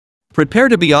Prepare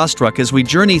to be awestruck as we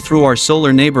journey through our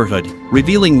solar neighborhood,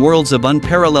 revealing worlds of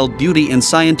unparalleled beauty and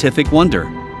scientific wonder.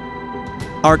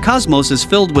 Our cosmos is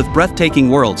filled with breathtaking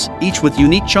worlds, each with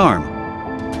unique charm.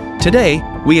 Today,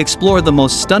 we explore the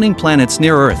most stunning planets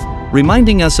near Earth,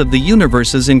 reminding us of the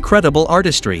universe's incredible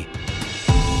artistry.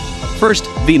 First,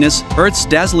 Venus, Earth's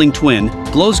dazzling twin,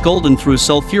 glows golden through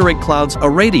sulfuric clouds, a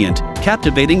radiant,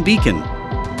 captivating beacon.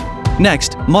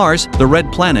 Next, Mars, the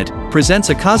red planet, presents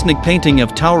a cosmic painting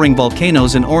of towering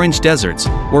volcanoes and orange deserts,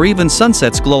 where even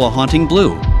sunsets glow a haunting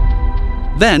blue.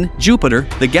 Then, Jupiter,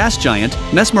 the gas giant,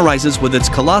 mesmerizes with its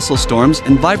colossal storms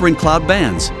and vibrant cloud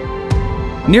bands.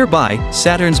 Nearby,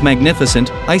 Saturn's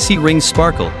magnificent, icy rings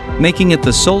sparkle, making it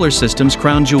the solar system's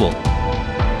crown jewel.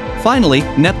 Finally,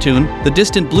 Neptune, the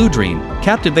distant blue dream,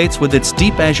 captivates with its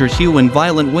deep azure hue and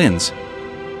violent winds.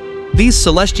 These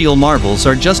celestial marvels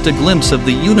are just a glimpse of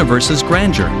the universe's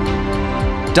grandeur.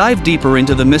 Dive deeper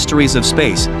into the mysteries of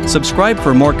space, subscribe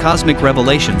for more cosmic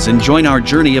revelations and join our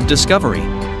journey of discovery.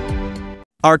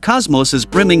 Our cosmos is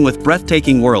brimming with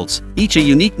breathtaking worlds, each a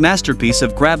unique masterpiece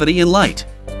of gravity and light.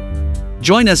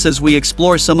 Join us as we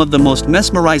explore some of the most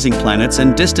mesmerizing planets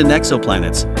and distant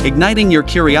exoplanets, igniting your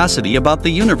curiosity about the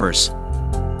universe.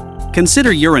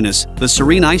 Consider Uranus, the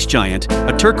serene ice giant,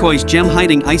 a turquoise gem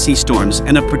hiding icy storms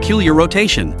and a peculiar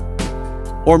rotation.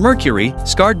 Or Mercury,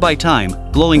 scarred by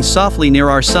time, glowing softly near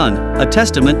our Sun, a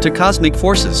testament to cosmic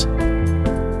forces.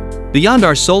 Beyond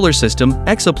our solar system,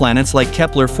 exoplanets like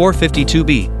Kepler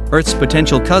 452b, Earth's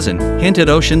potential cousin, hint at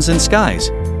oceans and skies.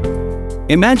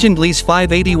 Imagine Gliese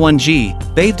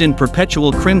 581g, bathed in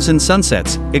perpetual crimson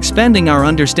sunsets, expanding our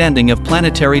understanding of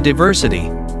planetary diversity.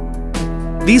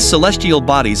 These celestial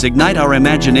bodies ignite our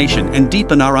imagination and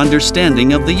deepen our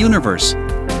understanding of the universe.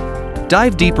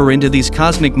 Dive deeper into these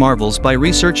cosmic marvels by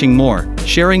researching more,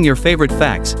 sharing your favorite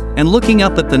facts, and looking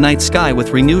up at the night sky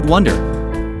with renewed wonder.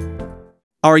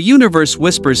 Our universe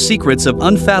whispers secrets of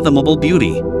unfathomable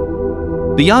beauty.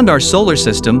 Beyond our solar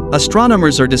system,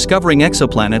 astronomers are discovering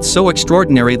exoplanets so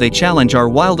extraordinary they challenge our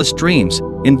wildest dreams,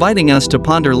 inviting us to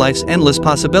ponder life's endless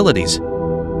possibilities.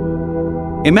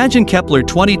 Imagine Kepler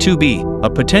 22b, a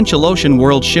potential ocean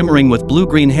world shimmering with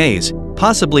blue-green haze,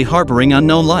 possibly harboring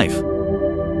unknown life.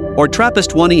 Or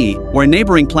TRAPPIST-1e, where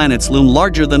neighboring planets loom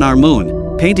larger than our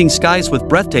moon, painting skies with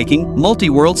breathtaking,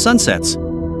 multi-world sunsets.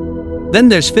 Then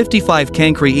there's 55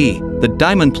 Cancri e, the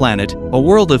diamond planet, a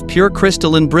world of pure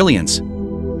crystalline brilliance.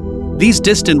 These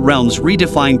distant realms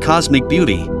redefine cosmic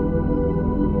beauty.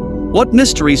 What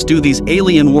mysteries do these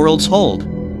alien worlds hold?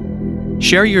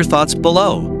 Share your thoughts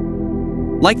below.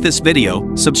 Like this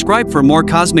video, subscribe for more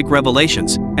cosmic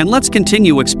revelations, and let's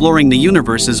continue exploring the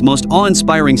universe's most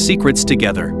awe-inspiring secrets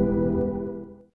together.